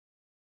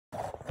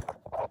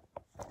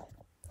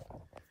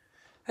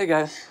Hey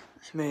guys,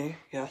 it's me,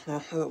 yes,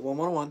 that's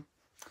 111.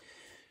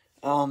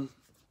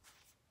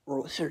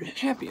 World Series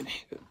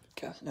Championship,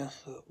 Cast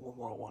that's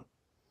 111.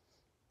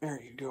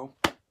 There you go.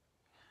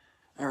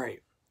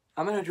 Alright,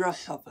 I'm gonna address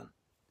something.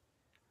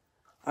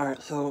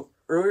 Alright, so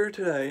earlier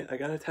today, I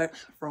got a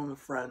text from a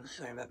friend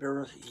saying that there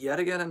was yet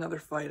again another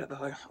fight at the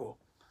high school.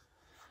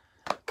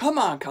 Come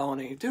on,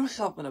 Colonie, do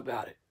something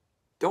about it.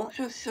 Don't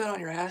just sit on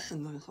your ass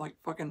and just, like,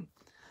 fucking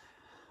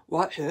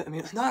watch it. I mean,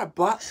 it's not a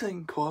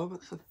boxing club,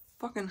 it's a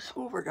fucking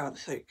school, for God's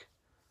sake.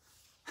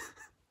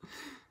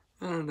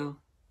 I don't know.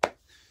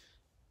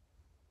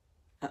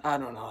 I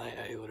don't know,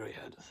 I literally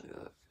had to say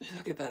that.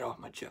 Just get that off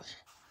my chest.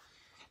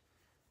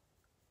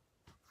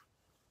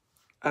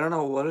 I don't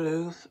know what it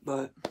is,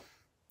 but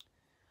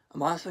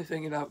I'm honestly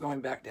thinking about going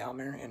back down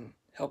there and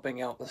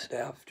helping out the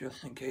staff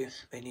just in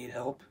case they need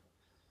help.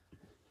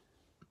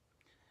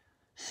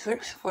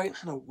 6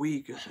 fights in a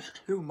week is just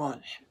too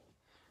much.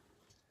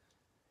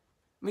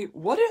 I mean,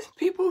 what is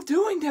people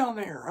doing down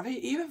there? Are they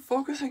even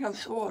focusing on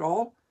school at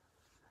all?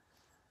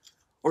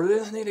 Or do they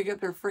just need to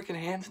get their freaking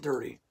hands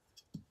dirty?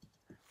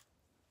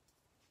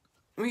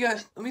 Let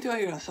me tell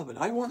you guys something.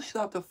 I once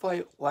stopped a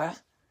fight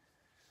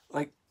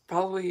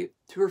probably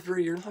 2 or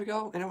 3 years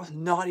ago, and it was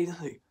not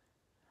easy.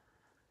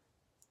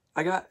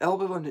 I got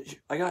elbowed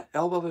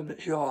in the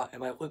jaw, and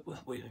my lip was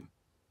bleeding.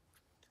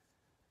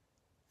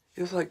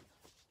 It was like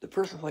the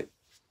person was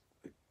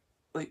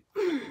like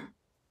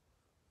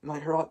my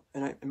jaw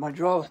and my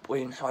jaw was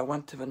bleeding, so I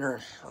went to the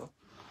nurse. So.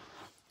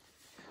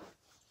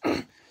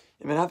 And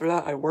then after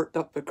that, I worked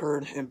up the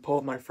courage and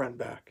pulled my friend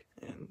back,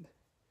 and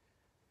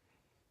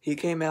he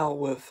came out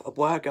with a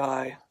black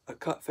eye, a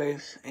cut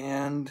face,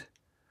 and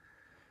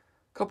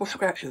a couple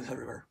scratches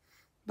everywhere.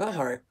 That's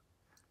alright.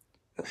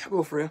 That's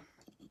cool for you.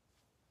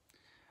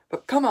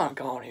 But come on,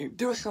 Colonie,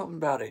 do something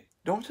about it.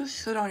 Don't just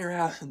sit on your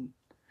ass and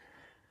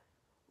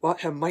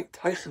watch a Mike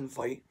Tyson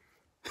fight.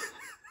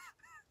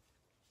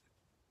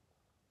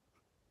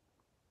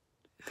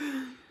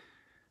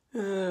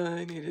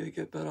 I needed to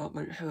get that off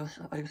my chest.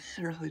 I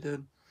seriously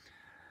did.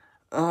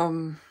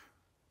 I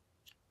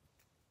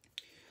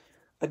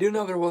do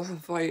know there was a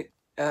fight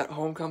at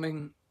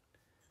homecoming.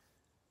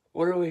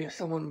 Literally,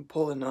 someone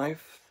pulled a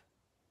knife,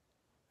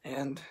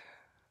 and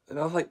that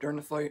was like during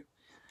the fight.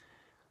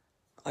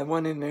 I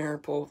went in there,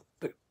 pulled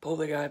the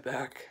guy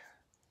back,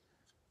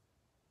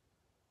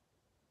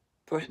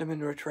 pushed him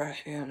into a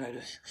trash can, and I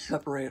just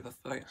separated the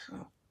fight,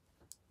 so.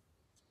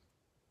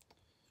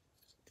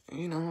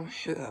 You know,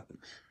 shit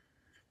happens.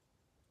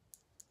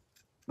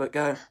 But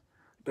guys,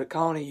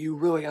 Colonie, you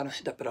really gotta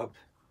step it up.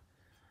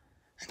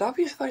 Stop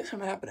these fights from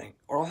happening,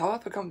 or I'll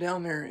have to come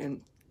down there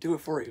and do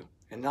it for you.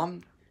 And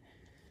I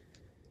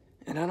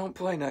don't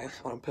play nice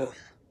when I'm pissed.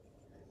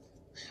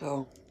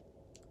 So,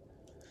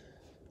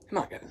 come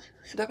on guys,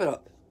 step it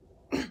up.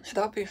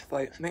 Stop these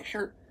fights. Make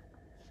sure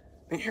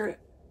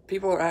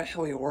people are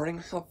actually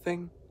learning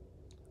something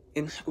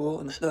in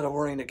school instead of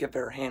learning to get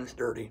their hands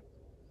dirty.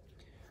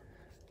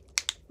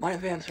 My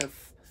hands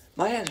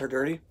are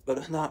dirty, but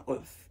it's not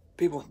with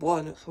people's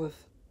blood, it's with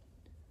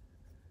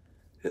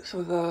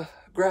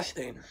grass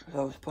stains. I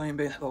was playing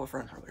baseball with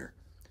friends earlier.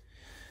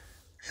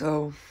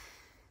 So,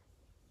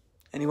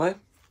 anyway,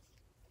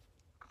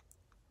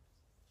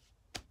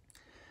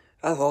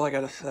 that's all I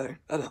gotta say.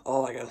 That is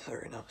all I gotta say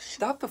right now.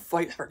 Stop the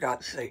fights, for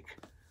God's sake.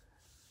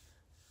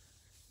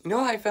 You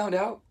know how I found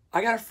out?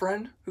 I got a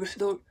friend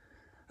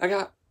I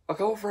got a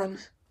couple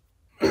friends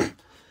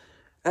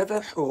at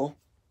that school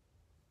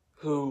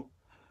who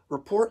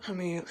report to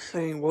me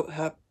saying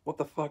what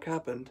the fuck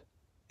happened,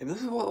 and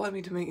this is what led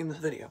me to making this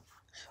video.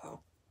 So,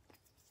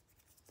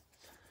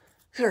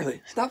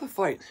 seriously, stop the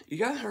fights. You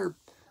guys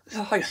this is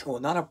high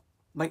school, not a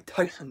Mike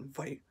Tyson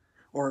fight,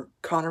 or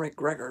Conor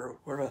McGregor, or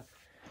whatever the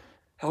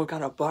hell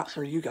kind of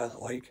boxer you guys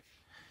like.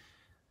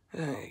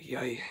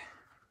 Yay.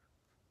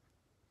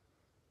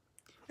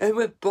 And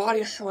with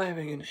body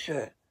slamming and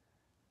shit.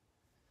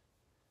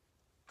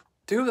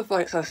 2 of the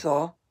fights I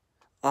saw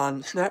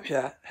on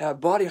Snapchat had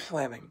body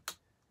slamming.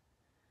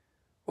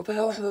 What the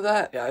hell is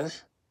that,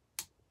 guys?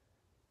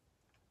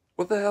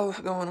 What the hell is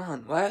going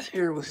on? Last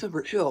year was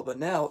super chill, but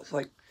now it's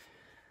like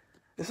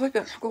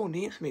that school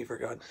needs me, for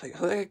God's sake.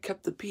 So they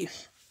kept the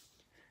peace.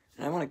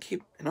 And I want to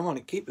keep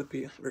the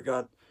peace, for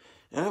God.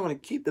 And I want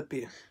to keep the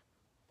peace.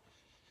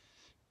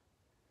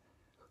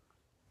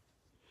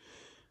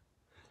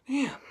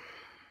 Yeah.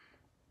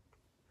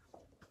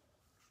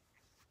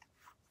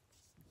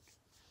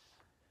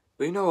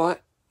 But you know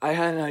what? I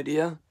had an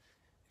idea.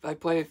 If I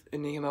play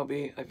in the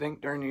MLB, I think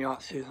during the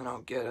off season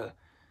I'll get a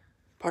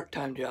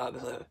part-time job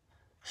as a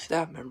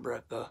staff member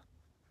at the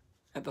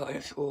high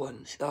school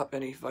and stop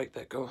any fight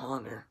that goes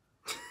on there.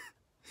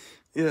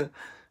 Yeah,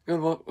 good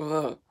luck with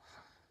that.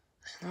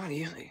 It's not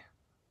easy.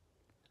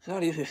 It's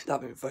not easy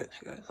stopping fights,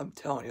 guys. I'm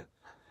telling you.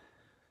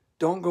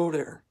 Don't go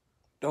there.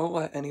 Don't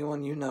let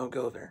anyone you know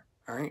go there.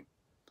 Alright?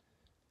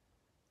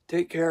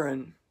 Take care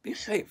and be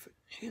safe.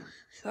 Jeez,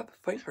 stop the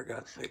fights, for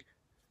God's sake.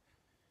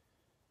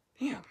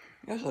 Damn,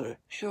 you guys gotta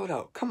show it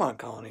out. Come on,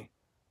 Colonie.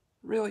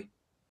 Really?